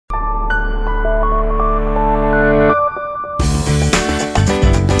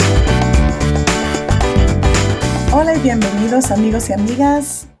Bienvenidos amigos y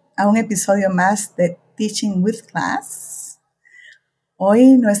amigas a un episodio más de Teaching with Class.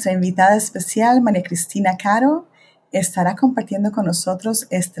 Hoy nuestra invitada especial, María Cristina Caro, estará compartiendo con nosotros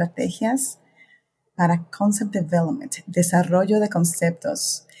estrategias para Concept Development, desarrollo de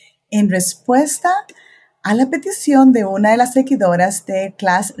conceptos, en respuesta a la petición de una de las seguidoras de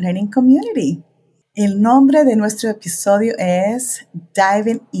Class Learning Community. El nombre de nuestro episodio es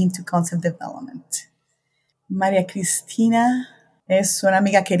Diving into Concept Development. María Cristina es una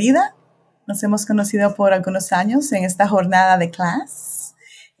amiga querida. Nos hemos conocido por algunos años en esta jornada de clase.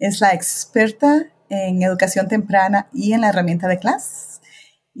 Es la experta en educación temprana y en la herramienta de clase.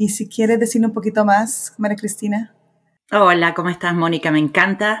 Y si quiere decir un poquito más, María Cristina. Hola, ¿cómo estás, Mónica? Me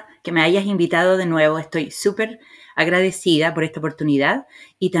encanta que me hayas invitado de nuevo. Estoy súper agradecida por esta oportunidad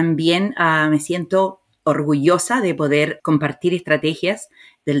y también me siento orgullosa de poder compartir estrategias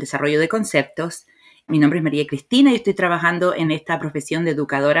del desarrollo de conceptos. Mi nombre es María Cristina y estoy trabajando en esta profesión de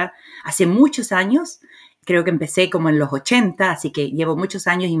educadora hace muchos años. Creo que empecé como en los 80, así que llevo muchos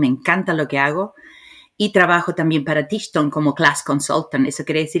años y me encanta lo que hago. Y trabajo también para Teachton como Class Consultant. Eso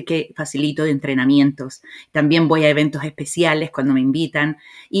quiere decir que facilito de entrenamientos. También voy a eventos especiales cuando me invitan.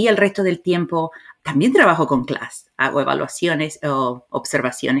 Y el resto del tiempo también trabajo con Class. Hago evaluaciones o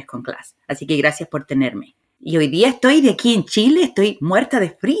observaciones con Class. Así que gracias por tenerme. Y hoy día estoy de aquí en Chile. Estoy muerta de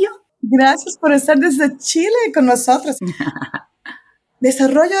frío. Gracias por estar desde Chile con nosotros.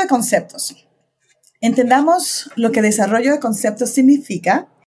 Desarrollo de conceptos. Entendamos lo que desarrollo de conceptos significa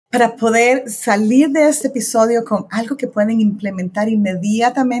para poder salir de este episodio con algo que pueden implementar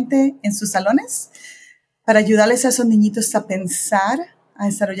inmediatamente en sus salones para ayudarles a esos niñitos a pensar, a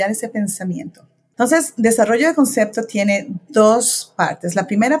desarrollar ese pensamiento. Entonces, desarrollo de concepto tiene dos partes. La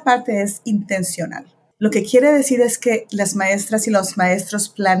primera parte es intencional. Lo que quiere decir es que las maestras y los maestros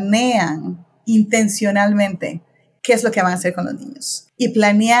planean intencionalmente qué es lo que van a hacer con los niños. Y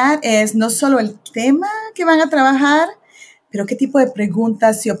planear es no solo el tema que van a trabajar, pero qué tipo de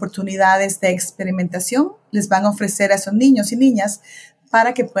preguntas y oportunidades de experimentación les van a ofrecer a esos niños y niñas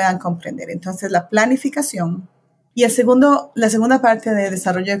para que puedan comprender. Entonces, la planificación. Y la segunda parte de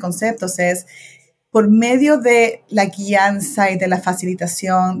desarrollo de conceptos es por medio de la guianza y de la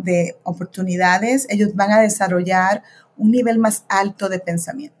facilitación de oportunidades, ellos van a desarrollar un nivel más alto de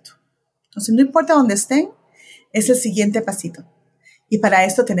pensamiento. Entonces, no importa dónde estén, es el siguiente pasito. Y para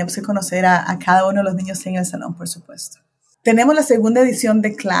esto tenemos que conocer a cada uno de los niños en el salón, por supuesto. Tenemos la segunda edición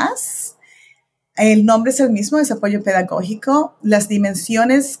de Class. El nombre es el mismo, es apoyo pedagógico. Las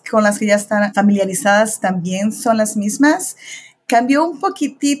dimensiones con las que ya están familiarizadas también son las mismas. Cambió un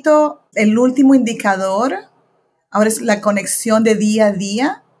poquitito el último indicador. Ahora es la conexión de día a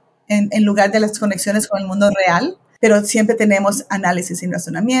día en lugar de las conexiones con el mundo real. Pero siempre tenemos análisis y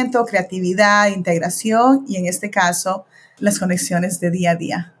razonamiento, creatividad, integración y en este caso las conexiones de día a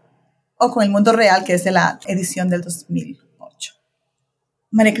día. O con el mundo real, que es de la edición del 2008.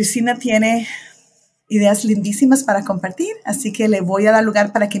 María Cristina tiene ideas lindísimas para compartir, así que le voy a dar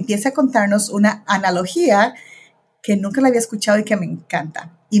lugar para que empiece a contarnos una analogía que nunca la había escuchado y que me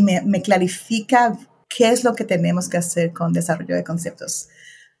encanta. Y me clarifica qué es lo que tenemos que hacer con desarrollo de conceptos.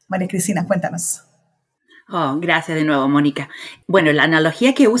 María Cristina, cuéntanos. Oh, gracias de nuevo, Mónica. Bueno, la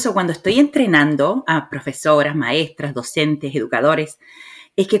analogía que uso cuando estoy entrenando a profesoras, maestras, docentes, educadores,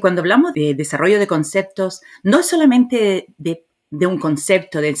 es que cuando hablamos de desarrollo de conceptos, no es solamente de un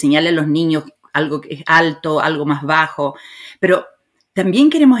concepto, de enseñarle a los niños algo que es alto, algo más bajo, pero también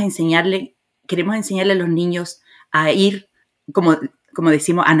queremos enseñarle a los niños a ir, como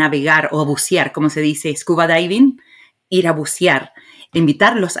decimos, a navegar o a bucear, como se dice, scuba diving, ir a bucear,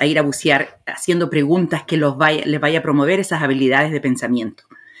 invitarlos a ir a bucear haciendo preguntas que les vaya a promover esas habilidades de pensamiento.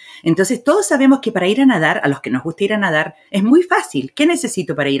 Entonces, todos sabemos que para ir a nadar, a los que nos gusta ir a nadar, es muy fácil. ¿Qué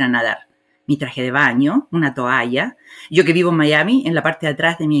necesito para ir a nadar? Mi traje de baño, una toalla. Yo que vivo en Miami, en la parte de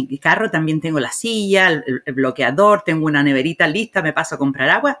atrás de mi carro también tengo la silla, el bloqueador, tengo una neverita lista, me paso a comprar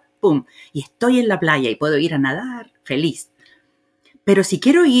agua, ¡pum! Y estoy en la playa y puedo ir a nadar feliz. Pero si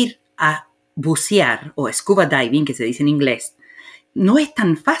quiero ir a bucear o scuba diving, que se dice en inglés, no es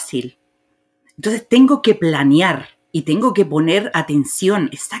tan fácil. Entonces tengo que planear y tengo que poner atención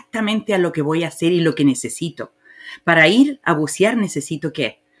exactamente a lo que voy a hacer y lo que necesito. Para ir a bucear necesito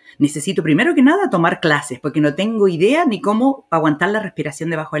 ¿qué? Necesito primero que nada tomar clases porque no tengo idea ni cómo aguantar la respiración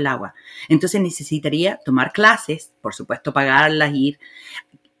debajo del agua. Entonces necesitaría tomar clases, por supuesto pagarlas, ir,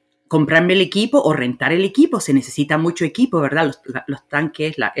 comprarme el equipo o rentar el equipo. Se necesita mucho equipo, ¿verdad? Los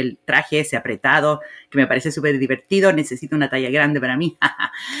tanques, el traje ese apretado, que me parece súper divertido. Necesito una talla grande para mí.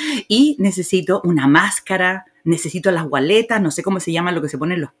 Y necesito una máscara, necesito las gualetas, no sé cómo se llama lo que se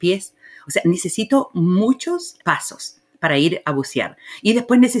pone en los pies. O sea, necesito muchos pasos para ir a bucear. Y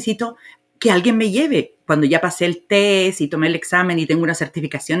después necesito que alguien me lleve. Cuando ya pasé el test y tomé el examen y tengo una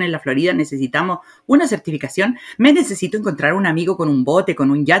certificación en la Florida, necesitamos una certificación. Me necesito encontrar un amigo con un bote,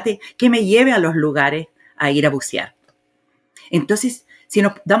 con un yate, que me lleve a los lugares a ir a bucear. Entonces, si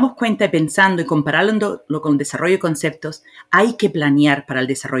nos damos cuenta y pensando y comparándolo con desarrollo de conceptos, hay que planear para el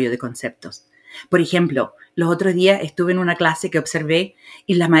desarrollo de conceptos. Por ejemplo, los otros días estuve en una clase que observé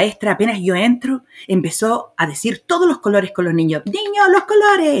y la maestra, apenas yo entro, empezó a decir todos los colores con los niños. ¡Niños, los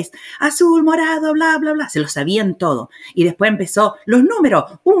colores! Azul, morado, bla, bla, bla. Se lo sabían todo. Y después empezó los números.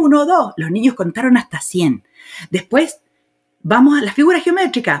 1, 2. Los niños contaron hasta 100. Después, vamos a las figuras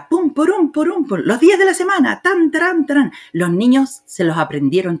geométricas. Pum, porum, porum, pum. Los días de la semana. Tan, taran, taran. Los niños se los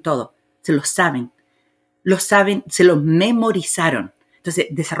aprendieron todo. Se los saben. Los saben, se los memorizaron. Entonces,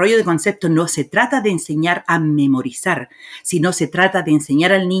 desarrollo de conceptos no se trata de enseñar a memorizar, sino se trata de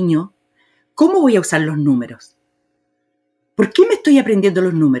enseñar al niño cómo voy a usar los números. ¿Por qué me estoy aprendiendo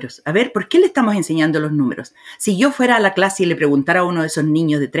los números? A ver, ¿por qué le estamos enseñando los números? Si yo fuera a la clase y le preguntara a uno de esos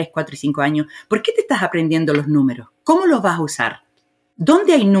niños de 3, 4 y 5 años, ¿por qué te estás aprendiendo los números? ¿Cómo los vas a usar?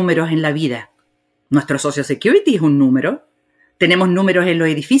 ¿Dónde hay números en la vida? Nuestro Social Security es un número. Tenemos números en los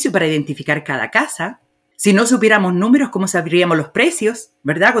edificios para identificar cada casa. Si no supiéramos números, ¿cómo sabríamos los precios?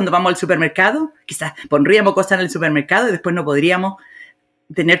 ¿Verdad? Cuando vamos al supermercado, quizás pondríamos cosas en el supermercado y después no podríamos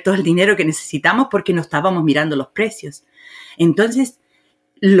tener todo el dinero que necesitamos porque no estábamos mirando los precios. Entonces,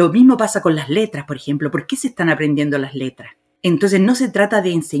 lo mismo pasa con las letras, por ejemplo. ¿Por qué se están aprendiendo las letras? Entonces, no se trata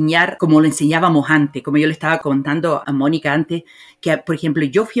de enseñar como lo enseñábamos antes, como yo le estaba contando a Mónica antes, que, por ejemplo,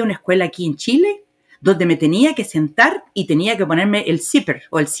 yo fui a una escuela aquí en Chile donde me tenía que sentar y tenía que ponerme el zipper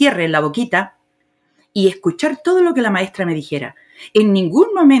o el cierre en la boquita y escuchar todo lo que la maestra me dijera. En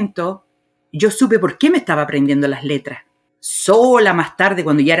ningún momento yo supe por qué me estaba aprendiendo las letras. Sola más tarde,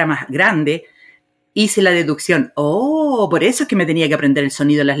 cuando ya era más grande, hice la deducción. Oh, por eso es que me tenía que aprender el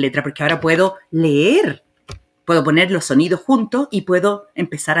sonido de las letras, porque ahora puedo leer. Puedo poner los sonidos juntos y puedo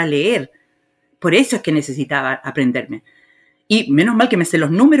empezar a leer. Por eso es que necesitaba aprenderme. Y menos mal que me sé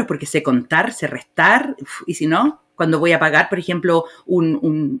los números, porque sé contar, sé restar. Y si no, cuando voy a pagar, por ejemplo,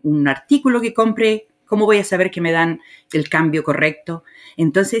 un artículo que compre, ¿cómo voy a saber que me dan el cambio correcto?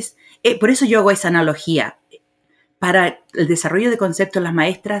 Entonces, por eso yo hago esa analogía. Para el desarrollo de conceptos, las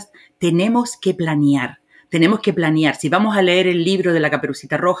maestras tenemos que planear. Tenemos que planear. Si vamos a leer el libro de la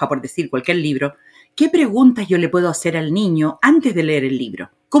Caperucita Roja, por decir cualquier libro, ¿qué preguntas yo le puedo hacer al niño antes de leer el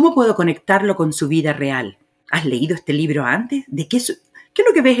libro? ¿Cómo puedo conectarlo con su vida real? ¿Has leído este libro antes? ¿Qué es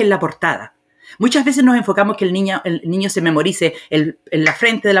lo que ves en la portada? Muchas veces nos enfocamos que el niño se memorice en la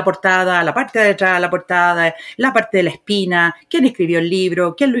frente de la portada, la parte de atrás de la portada, la parte de la espina, quién escribió el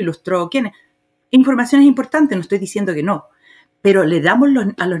libro, quién lo ilustró, Información es importante, no estoy diciendo que no, pero le damos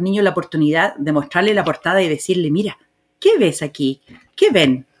a los niños la oportunidad de mostrarle la portada y decirle, mira, ¿qué ves aquí? ¿Qué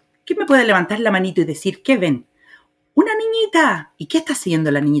ven? ¿Quién me puede levantar la manito y decir, qué ven? ¡Una niñita! ¿Y qué está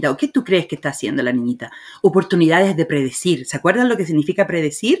haciendo la niñita? ¿O qué tú crees que está haciendo la niñita? Oportunidades de predecir. ¿Se acuerdan lo que significa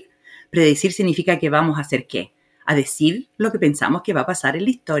predecir? Predecir significa que vamos a hacer ¿qué? A decir lo que pensamos que va a pasar en la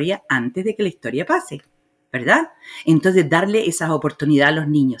historia antes de que la historia pase, ¿verdad? Entonces, darle esas oportunidades a los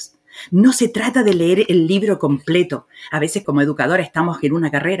niños. No se trata de leer el libro completo. A veces como educadora estamos en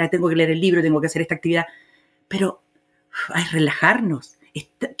una carrera, tengo que leer el libro, tengo que hacer esta actividad. Pero hay que relajarnos.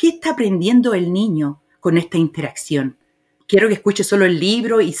 ¿Qué está aprendiendo el niño con esta interacción? ¿Quiero que escuche solo el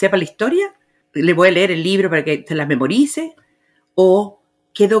libro y sepa la historia? ¿Le voy a leer el libro para que se las memorice? ¿O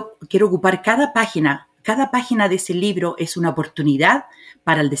quiero ocupar cada página de ese libro es una oportunidad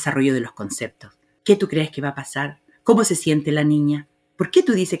para el desarrollo de los conceptos? ¿Qué tú crees que va a pasar? ¿Cómo se siente la niña? ¿Por qué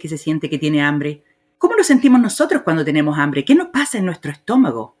tú dices que se siente que tiene hambre? ¿Cómo nos sentimos nosotros cuando tenemos hambre? ¿Qué nos pasa en nuestro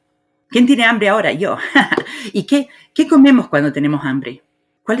estómago? ¿Quién tiene hambre ahora? Yo. ¿Y qué comemos cuando tenemos hambre?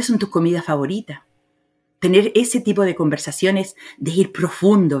 ¿Cuáles son tus comidas favoritas? Tener ese tipo de conversaciones, de ir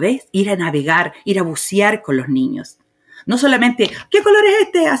profundo, ¿ves? Ir a navegar, ir a bucear con los niños. No solamente, ¿qué color es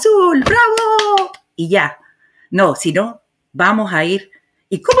este? ¡Azul! ¡Bravo! Y ya. No, sino vamos a ir.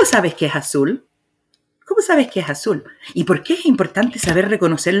 ¿Y cómo sabes que es azul? ¿Cómo sabes que es azul? ¿Y por qué es importante saber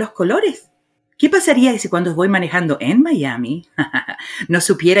reconocer los colores? ¿Qué pasaría si cuando voy manejando en Miami no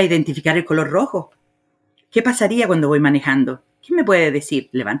supiera identificar el color rojo? ¿Qué pasaría cuando voy manejando? ¿Quién me puede decir?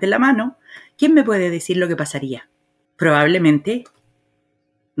 Levanten la mano. ¿Quién me puede decir lo que pasaría? Probablemente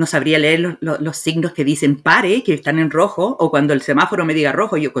no sabría leer los signos que dicen pare, que están en rojo, o cuando el semáforo me diga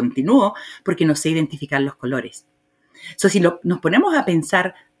rojo, yo continúo, porque no sé identificar los colores. Si nos ponemos a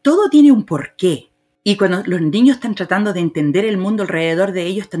pensar, todo tiene un porqué. Y cuando los niños están tratando de entender el mundo alrededor de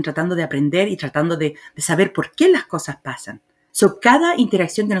ellos, están tratando de aprender y tratando de saber por qué las cosas pasan. Cada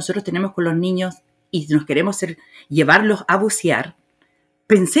interacción que nosotros tenemos con los niños y nos queremos llevarlos a bucear,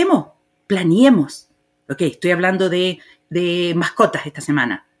 pensemos, planeemos. Ok, estoy hablando de mascotas esta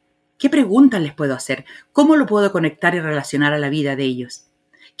semana. ¿Qué preguntas les puedo hacer? ¿Cómo lo puedo conectar y relacionar a la vida de ellos?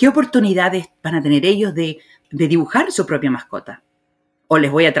 ¿Qué oportunidades van a tener ellos de dibujar su propia mascota? O les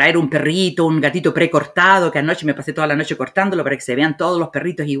voy a traer un perrito, un gatito precortado, que anoche me pasé toda la noche cortándolo para que se vean todos los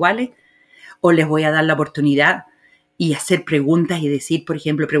perritos iguales. O les voy a dar la oportunidad y hacer preguntas y decir, por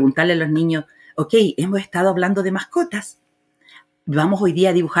ejemplo, preguntarle a los niños, ok, hemos estado hablando de mascotas. Vamos hoy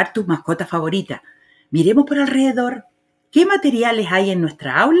día a dibujar tu mascota favorita. Miremos por alrededor. ¿Qué materiales hay en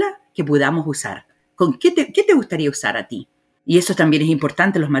nuestra aula que podamos usar? ¿Qué te gustaría usar a ti? Y eso también es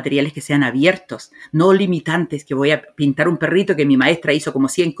importante, los materiales que sean abiertos, no limitantes, que voy a pintar un perrito que mi maestra hizo como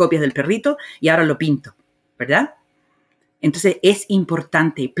 100 copias del perrito y ahora lo pinto, ¿verdad? Entonces es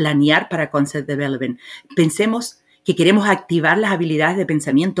importante planear para concept development. Pensemos que queremos activar las habilidades de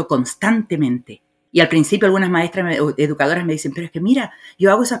pensamiento constantemente. Y al principio algunas maestras o educadoras me dicen, pero es que mira,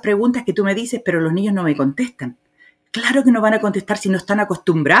 yo hago esas preguntas que tú me dices, pero los niños no me contestan. Claro que no van a contestar si no están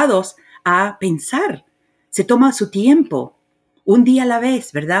acostumbrados a pensar. Se toma su tiempo, un día a la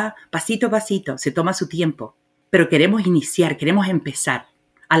vez, ¿verdad? Pasito a pasito, se toma su tiempo. Pero queremos iniciar, queremos empezar.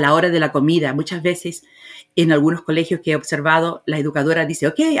 A la hora de la comida, muchas veces en algunos colegios que he observado, la educadora dice,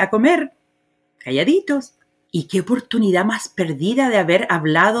 ok, a comer, calladitos. Y qué oportunidad más perdida de haber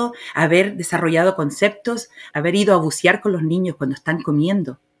hablado, haber desarrollado conceptos, haber ido a bucear con los niños cuando están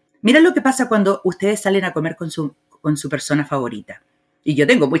comiendo. Mira lo que pasa cuando ustedes salen a comer con su persona favorita. Y yo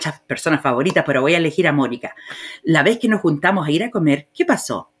tengo muchas personas favoritas, pero voy a elegir a Mónica. La vez que nos juntamos a ir a comer, ¿qué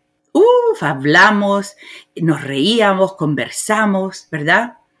pasó? Hablamos, nos reíamos, conversamos,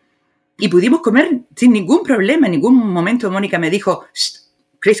 ¿verdad? Y pudimos comer sin ningún problema. En ningún momento Mónica me dijo,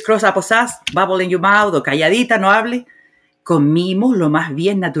 crisscross applesauce, bubble in your mouth, o calladita, no hable. Comimos lo más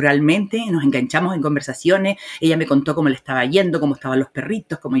bien naturalmente, nos enganchamos en conversaciones, ella me contó cómo le estaba yendo, cómo estaban los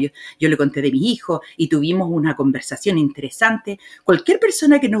perritos, como yo le conté de mis hijos y tuvimos una conversación interesante. Cualquier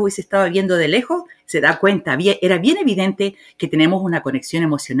persona que nos hubiese estado viendo de lejos se da cuenta, era bien evidente que tenemos una conexión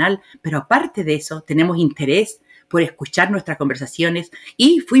emocional, pero aparte de eso tenemos interés por escuchar nuestras conversaciones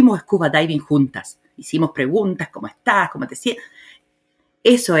y fuimos scuba diving juntas. Hicimos preguntas, ¿cómo estás? ¿Cómo te sientes?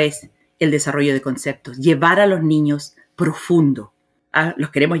 Eso es el desarrollo de conceptos, llevar a los niños profundo.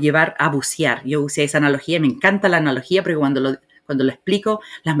 Los queremos llevar a bucear. Yo usé esa analogía, me encanta la analogía, porque cuando lo explico,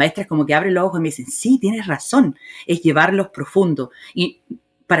 las maestras como que abren los ojos y me dicen, sí, tienes razón, es llevarlos profundo. Y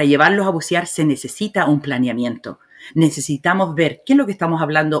para llevarlos a bucear se necesita un planeamiento. Necesitamos ver qué es lo que estamos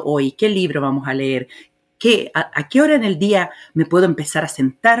hablando hoy, qué libro vamos a leer, a qué hora en el día me puedo empezar a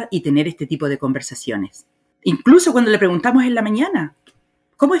sentar y tener este tipo de conversaciones. Incluso cuando le preguntamos en la mañana,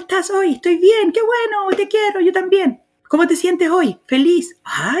 ¿cómo estás hoy? Estoy bien, qué bueno, te quiero, yo también. ¿Cómo te sientes hoy? ¿Feliz?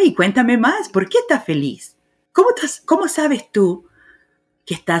 Ay, cuéntame más, ¿por qué estás feliz? ¿Cómo sabes tú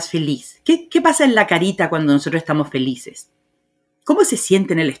que estás feliz? ¿Qué pasa en la carita cuando nosotros estamos felices? ¿Cómo se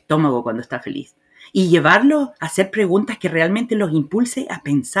siente en el estómago cuando está feliz? Y llevarlo a hacer preguntas que realmente los impulse a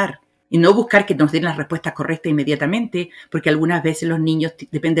pensar. Y no buscar que nos den las respuestas correctas inmediatamente, porque algunas veces los niños,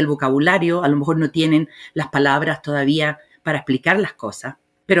 depende del vocabulario, a lo mejor no tienen las palabras todavía para explicar las cosas,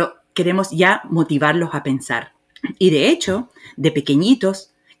 pero queremos ya motivarlos a pensar. Y de hecho, de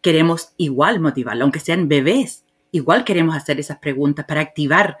pequeñitos, queremos igual motivarlos, aunque sean bebés, igual queremos hacer esas preguntas para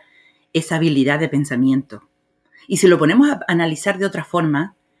activar esa habilidad de pensamiento. Y si lo ponemos a analizar de otra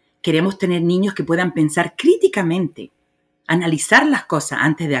forma, queremos tener niños que puedan pensar críticamente, analizar las cosas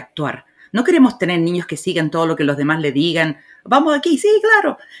antes de actuar. No queremos tener niños que sigan todo lo que los demás le digan. Vamos aquí, sí,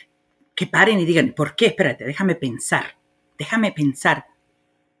 claro. Que paren y digan, ¿por qué? Espérate, déjame pensar.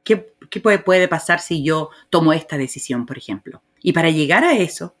 ¿Qué puede pasar si yo tomo esta decisión, por ejemplo? Y para llegar a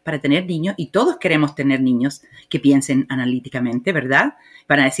eso, para tener niños, y todos queremos tener niños que piensen analíticamente, ¿verdad?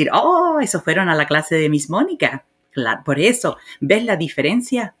 Para decir, esos fueron a la clase de Miss Mónica. Claro, por eso, ¿ves la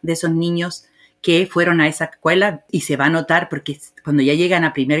diferencia de esos niños que fueron a esa escuela? Y se va a notar porque cuando ya llegan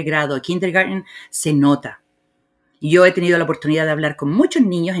a primer grado, kindergarten, se nota. Yo he tenido la oportunidad de hablar con muchos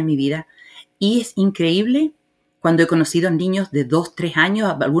niños en mi vida y es increíble cuando he conocido niños de 2, 3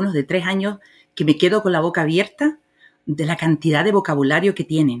 años, algunos de 3 años, que me quedo con la boca abierta de la cantidad de vocabulario que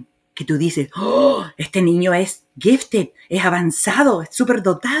tienen. Que tú dices, este niño es gifted, es avanzado, es súper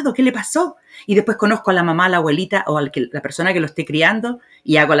dotado, ¿qué le pasó? Y después conozco a la mamá, a la abuelita o a la persona que lo esté criando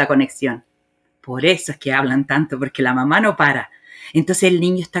y hago la conexión. Por eso es que hablan tanto, porque la mamá no para. Entonces el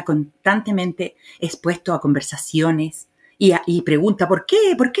niño está constantemente expuesto a conversaciones y pregunta, ¿por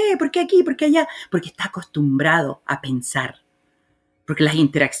qué? ¿Por qué? ¿Por qué aquí? ¿Por qué allá? Porque está acostumbrado a pensar. Porque las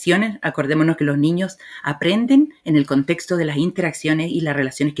interacciones, acordémonos que los niños aprenden en el contexto de las interacciones y las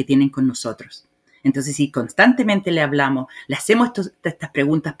relaciones que tienen con nosotros. Entonces, si constantemente le hablamos, le hacemos estas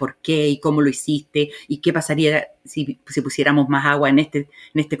preguntas, ¿por qué? ¿Y cómo lo hiciste? ¿Y qué pasaría si pusiéramos más agua en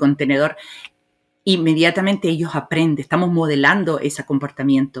este contenedor? Inmediatamente ellos aprenden, estamos modelando ese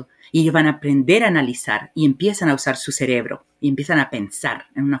comportamiento y ellos van a aprender a analizar y empiezan a usar su cerebro y empiezan a pensar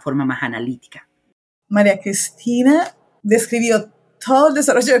en una forma más analítica. María Cristina describió todo el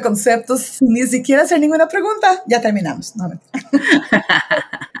desarrollo de conceptos sin ni siquiera hacer ninguna pregunta. Ya terminamos. No,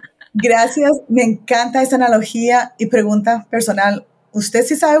 gracias, me encanta esta analogía y pregunta personal. ¿Usted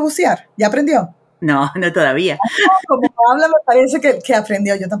sí sabe bucear? ¿Ya aprendió? No todavía. Como habla, me parece que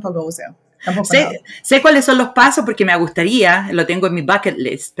aprendió. Yo tampoco buceo. Sé cuáles son los pasos porque me gustaría, lo tengo en mi bucket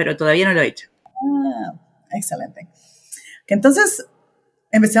list, pero todavía no lo he hecho. Excelente. Entonces,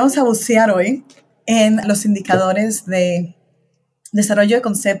 empecemos a bucear hoy en los indicadores de desarrollo de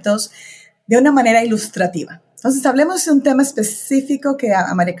conceptos de una manera ilustrativa. Entonces, hablemos de un tema específico que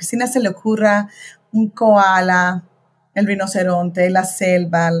a María Cristina se le ocurra, un koala, el rinoceronte, la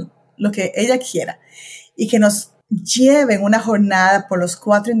selva, lo que ella quiera, y que nos lleve en una jornada por los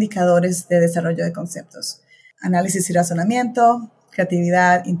 4 indicadores de desarrollo de conceptos: análisis y razonamiento,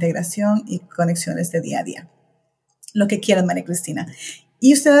 creatividad, integración y conexiones de día a día. Lo que quieran, María Cristina.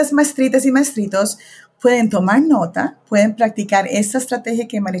 Y ustedes, maestritas y maestritos, pueden tomar nota, pueden practicar esta estrategia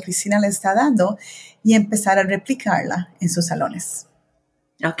que María Cristina les está dando y empezar a replicarla en sus salones.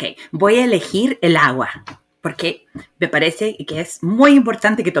 Ok, voy a elegir el agua, porque me parece que es muy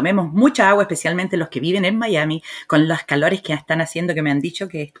importante que tomemos mucha agua, especialmente los que viven en Miami, con los calores que están haciendo, que me han dicho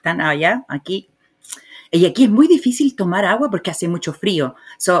que están allá, aquí. Y aquí es muy difícil tomar agua porque hace mucho frío,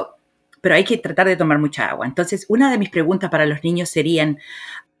 pero hay que tratar de tomar mucha agua. Entonces, una de mis preguntas para los niños serían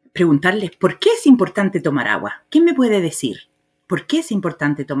preguntarles, ¿por qué es importante tomar agua? ¿Quién me puede decir? ¿Por qué es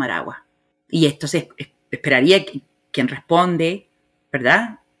importante tomar agua? Y esto esperaría que quien responde,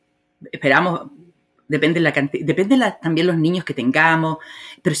 ¿verdad? Esperamos, depende también los niños que tengamos,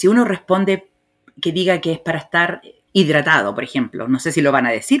 pero si uno responde que diga que es para estar hidratado, por ejemplo, no sé si lo van a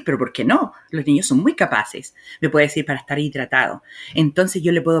decir, pero ¿por qué no? Los niños son muy capaces, me puede decir para estar hidratado. Entonces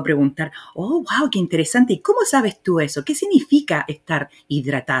yo le puedo preguntar, oh, wow, qué interesante, ¿y cómo sabes tú eso? ¿Qué significa estar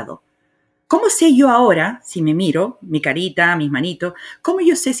hidratado? ¿Cómo sé yo ahora, si me miro, mi carita, mis manitos, cómo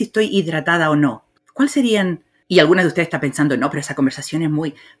yo sé si estoy hidratada o no? ¿Cuáles serían? Y algunas de ustedes están pensando, no, pero esa conversación es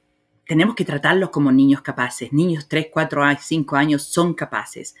muy... Tenemos que tratarlos como niños capaces. Niños 3, 4, 5 años son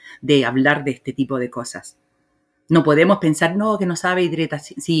capaces de hablar de este tipo de cosas. No podemos pensar, no, que no sabe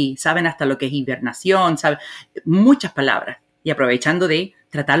hidratación. Sí, saben hasta lo que es hibernación, saben muchas palabras. Y aprovechando de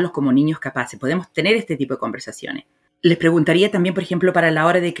tratarlos como niños capaces, podemos tener este tipo de conversaciones. Les preguntaría también, por ejemplo, para la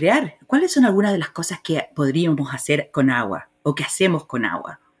hora de crear, ¿cuáles son algunas de las cosas que podríamos hacer con agua o que hacemos con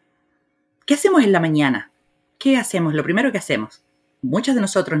agua? ¿Qué hacemos en la mañana? ¿Qué hacemos? Lo primero que hacemos. Muchos de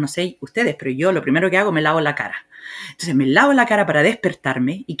nosotros, no sé ustedes, pero yo lo primero que hago, me lavo la cara. Entonces me lavo la cara para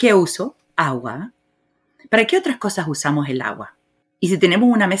despertarme. ¿Y qué uso? Agua. ¿Para qué otras cosas usamos el agua? Y si tenemos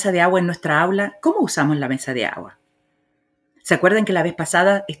una mesa de agua en nuestra aula, ¿cómo usamos la mesa de agua? ¿Se acuerdan que la vez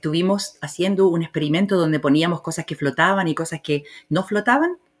pasada estuvimos haciendo un experimento donde poníamos cosas que flotaban y cosas que no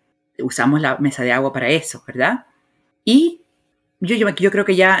flotaban? Usamos la mesa de agua para eso, ¿verdad? Y yo creo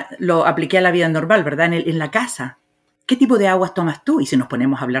que ya lo apliqué a la vida normal, ¿verdad? En la casa. ¿Qué tipo de aguas tomas tú? Y si nos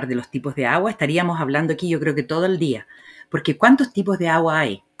ponemos a hablar de los tipos de agua, estaríamos hablando aquí yo creo que todo el día. Porque ¿cuántos tipos de agua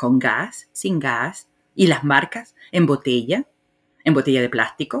hay? ¿Con gas? ¿Sin gas? ¿Y las marcas? ¿En botella? ¿En botella de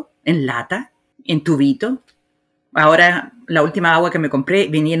plástico? ¿En lata? ¿En tubito? Ahora, la última agua que me compré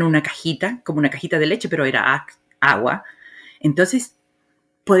venía en una cajita, como una cajita de leche, pero era agua. Entonces,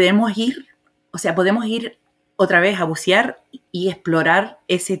 podemos ir otra vez a bucear y explorar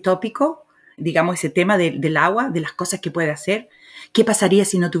ese tópico, digamos, ese tema del agua, de las cosas que puede hacer. ¿Qué pasaría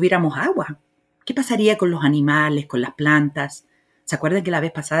si no tuviéramos agua? ¿Qué pasaría con los animales, con las plantas? ¿Se acuerdan que la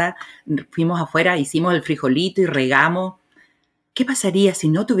vez pasada fuimos afuera, hicimos el frijolito y regamos? ¿Qué pasaría si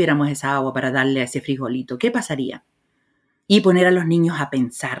no tuviéramos esa agua para darle a ese frijolito? ¿Qué pasaría? Y poner a los niños a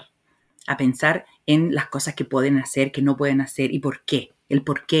pensar en las cosas que pueden hacer, que no pueden hacer y por qué. El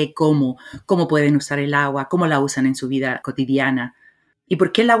por qué, cómo pueden usar el agua, cómo la usan en su vida cotidiana. ¿Y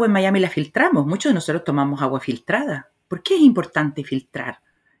por qué el agua en Miami la filtramos? Muchos de nosotros tomamos agua filtrada. ¿Por qué es importante filtrar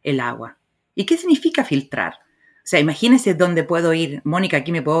el agua? ¿Y qué significa filtrar? O sea, imagínense dónde puedo ir. Mónica,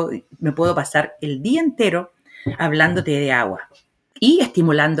 aquí me puedo pasar el día entero hablándote de agua y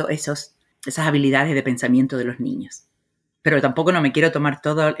estimulando esas habilidades de pensamiento de los niños. Pero tampoco no me quiero tomar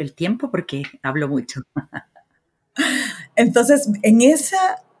todo el tiempo porque hablo mucho. Entonces, en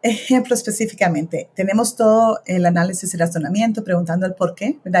esa ejemplo específicamente, tenemos todo el análisis y razonamiento, preguntando el por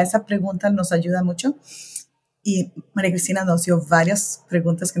qué, ¿verdad? Esa pregunta nos ayuda mucho. Y María Cristina nos dio varias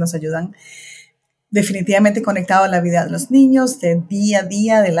preguntas que nos ayudan. Definitivamente conectado a la vida de los niños, de día a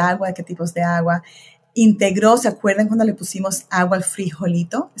día, del agua, de qué tipos de agua. Integró, ¿se acuerdan cuando le pusimos agua al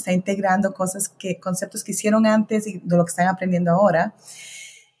frijolito? Está integrando conceptos que hicieron antes y de lo que están aprendiendo ahora.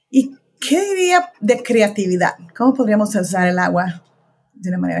 ¿Y qué diría de creatividad? ¿Cómo podríamos usar el agua de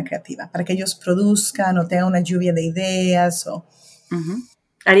una manera creativa para que ellos produzcan o tengan una lluvia de ideas?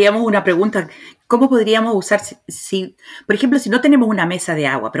 Haríamos una pregunta. ¿Cómo podríamos usar, por ejemplo, si no tenemos una mesa de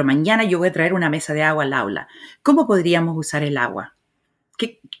agua, pero mañana yo voy a traer una mesa de agua al aula, ¿cómo podríamos usar el agua?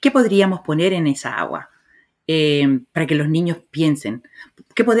 ¿Qué podríamos poner en esa agua para que los niños piensen?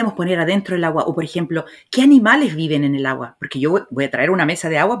 ¿Qué podemos poner adentro del agua? O, por ejemplo, ¿qué animales viven en el agua? Porque yo voy a traer una mesa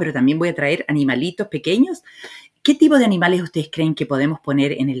de agua, pero también voy a traer animalitos pequeños. ¿Qué tipo de animales ustedes creen que podemos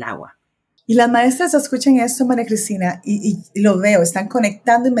poner en el agua? Y las maestras escuchan esto, María Cristina, y lo veo, están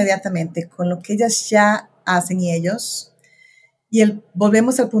conectando inmediatamente con lo que ellas ya hacen y ellos. Y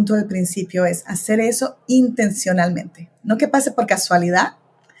volvemos al punto del principio, es hacer eso intencionalmente. No que pase por casualidad,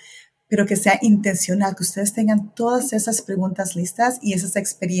 pero que sea intencional, que ustedes tengan todas esas preguntas listas y esas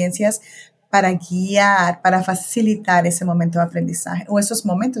experiencias para guiar, para facilitar ese momento de aprendizaje o esos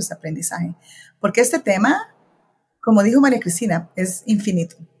momentos de aprendizaje. Porque este tema, como dijo María Cristina, es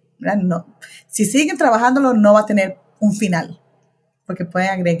infinito. No, si siguen trabajándolo, no va a tener un final, porque pueden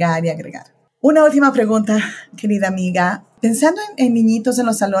agregar y agregar. Una última pregunta, querida amiga. Pensando en niñitos en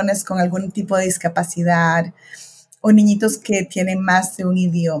los salones con algún tipo de discapacidad o niñitos que tienen más de un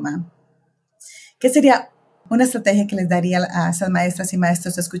idioma, ¿qué sería una estrategia que les daría a esas maestras y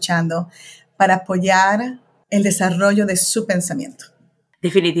maestros escuchando para apoyar el desarrollo de su pensamiento?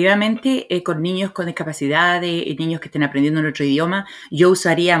 Definitivamente, con niños con discapacidades, niños que estén aprendiendo en otro idioma, yo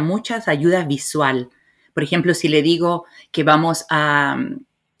usaría muchas ayudas visual. Por ejemplo, si le digo que vamos a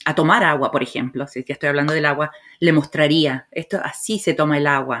tomar agua, por ejemplo, si ya estoy hablando del agua, le mostraría, esto así se toma el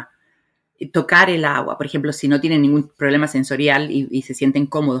agua. Tocar el agua, por ejemplo, si no tienen ningún problema sensorial y se sienten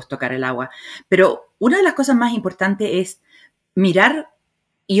cómodos tocar el agua. Pero una de las cosas más importantes es mirar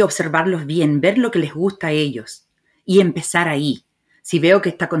y observarlos bien, ver lo que les gusta a ellos y empezar ahí. Si veo que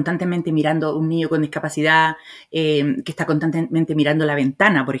está constantemente mirando un niño con discapacidad, que está constantemente mirando la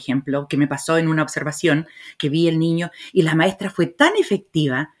ventana, por ejemplo, que me pasó en una observación que vi el niño y la maestra fue tan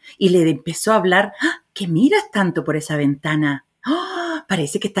efectiva y le empezó a hablar, ¡ah! ¿Qué miras tanto por esa ventana? ¡Oh!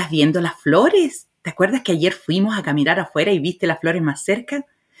 Parece que estás viendo las flores. ¿Te acuerdas que ayer fuimos a caminar afuera y viste las flores más cerca?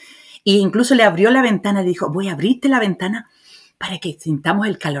 Y incluso le abrió la ventana y dijo, voy a abrirte la ventana para que sintamos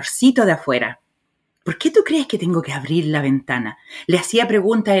el calorcito de afuera. ¿Por qué tú crees que tengo que abrir la ventana? Le hacía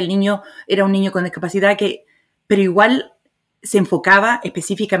preguntas, el niño era un niño con discapacidad pero igual se enfocaba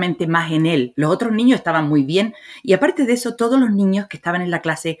específicamente más en él. Los otros niños estaban muy bien y aparte de eso, todos los niños que estaban en la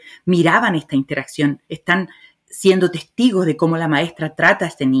clase miraban esta interacción, están siendo testigos de cómo la maestra trata a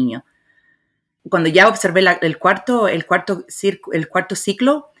este niño. Cuando ya observé el cuarto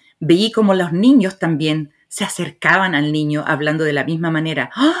ciclo, veí cómo los niños también se acercaban al niño hablando de la misma manera.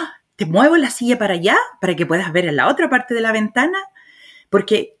 ¡Oh! ¿Te muevo la silla para allá para que puedas ver en la otra parte de la ventana?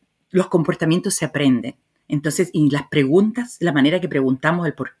 Porque los comportamientos se aprenden. Entonces, y las preguntas, la manera que preguntamos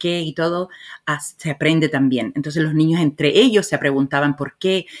el por qué y todo, se aprende también. Entonces los niños entre ellos se preguntaban por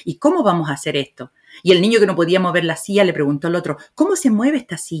qué y cómo vamos a hacer esto. Y el niño que no podía mover la silla le preguntó al otro, ¿cómo se mueve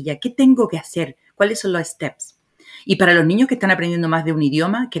esta silla? ¿Qué tengo que hacer? ¿Cuáles son los steps? Y para los niños que están aprendiendo más de un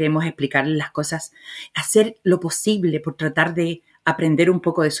idioma, queremos explicarles las cosas, hacer lo posible por tratar de aprender un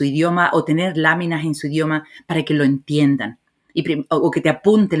poco de su idioma o tener láminas en su idioma para que lo entiendan o que te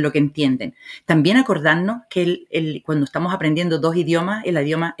apunten lo que entienden. También acordarnos que cuando estamos aprendiendo dos idiomas, el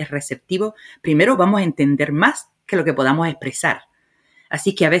idioma es receptivo. Primero vamos a entender más que lo que podamos expresar.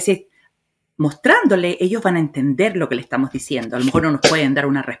 Así que a veces mostrándole, ellos van a entender lo que le estamos diciendo. A lo mejor no nos pueden dar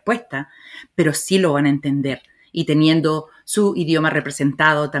una respuesta, pero sí lo van a entender. Y teniendo su idioma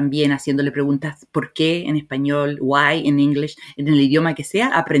representado también, haciéndole preguntas ¿por qué? En español, why en English, en el idioma que sea,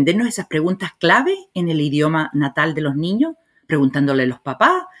 aprendernos esas preguntas clave en el idioma natal de los niños, preguntándole a los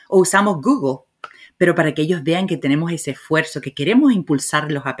papás o usamos Google, pero para que ellos vean que tenemos ese esfuerzo, que queremos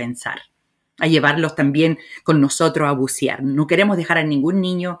impulsarlos a pensar, a llevarlos también con nosotros a bucear. No queremos dejar a ningún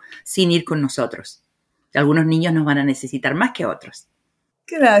niño sin ir con nosotros. Algunos niños nos van a necesitar más que otros.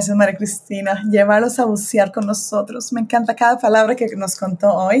 Gracias, María Cristina. Llevarlos a bucear con nosotros. Me encanta cada palabra que nos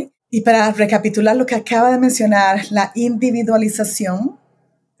contó hoy. Y para recapitular lo que acaba de mencionar, la individualización,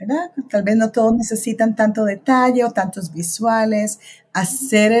 ¿verdad? Tal vez no todos necesitan tanto detalle o tantos visuales.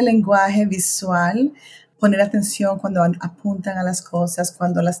 Hacer el lenguaje visual poner atención cuando apuntan a las cosas,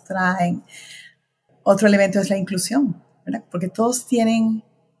 cuando las traen. Otro elemento es la inclusión, ¿verdad? Porque todos tienen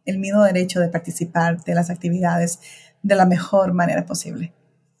el mismo derecho de participar de las actividades de la mejor manera posible.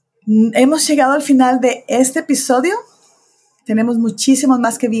 Hemos llegado al final de este episodio. Tenemos muchísimos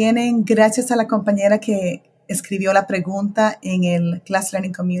más que vienen. Gracias a la compañera que escribió la pregunta en el Class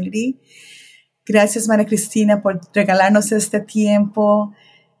Learning Community. Gracias, María Cristina, por regalarnos este tiempo,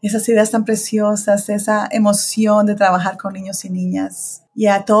 esas ideas tan preciosas, esa emoción de trabajar con niños y niñas. Y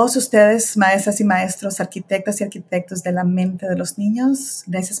a todos ustedes, maestras y maestros, arquitectas y arquitectos de la mente de los niños,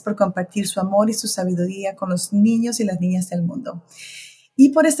 gracias por compartir su amor y su sabiduría con los niños y las niñas del mundo. Y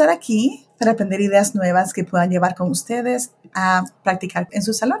por estar aquí para aprender ideas nuevas que puedan llevar con ustedes a practicar en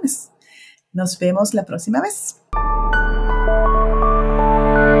sus salones. Nos vemos la próxima vez.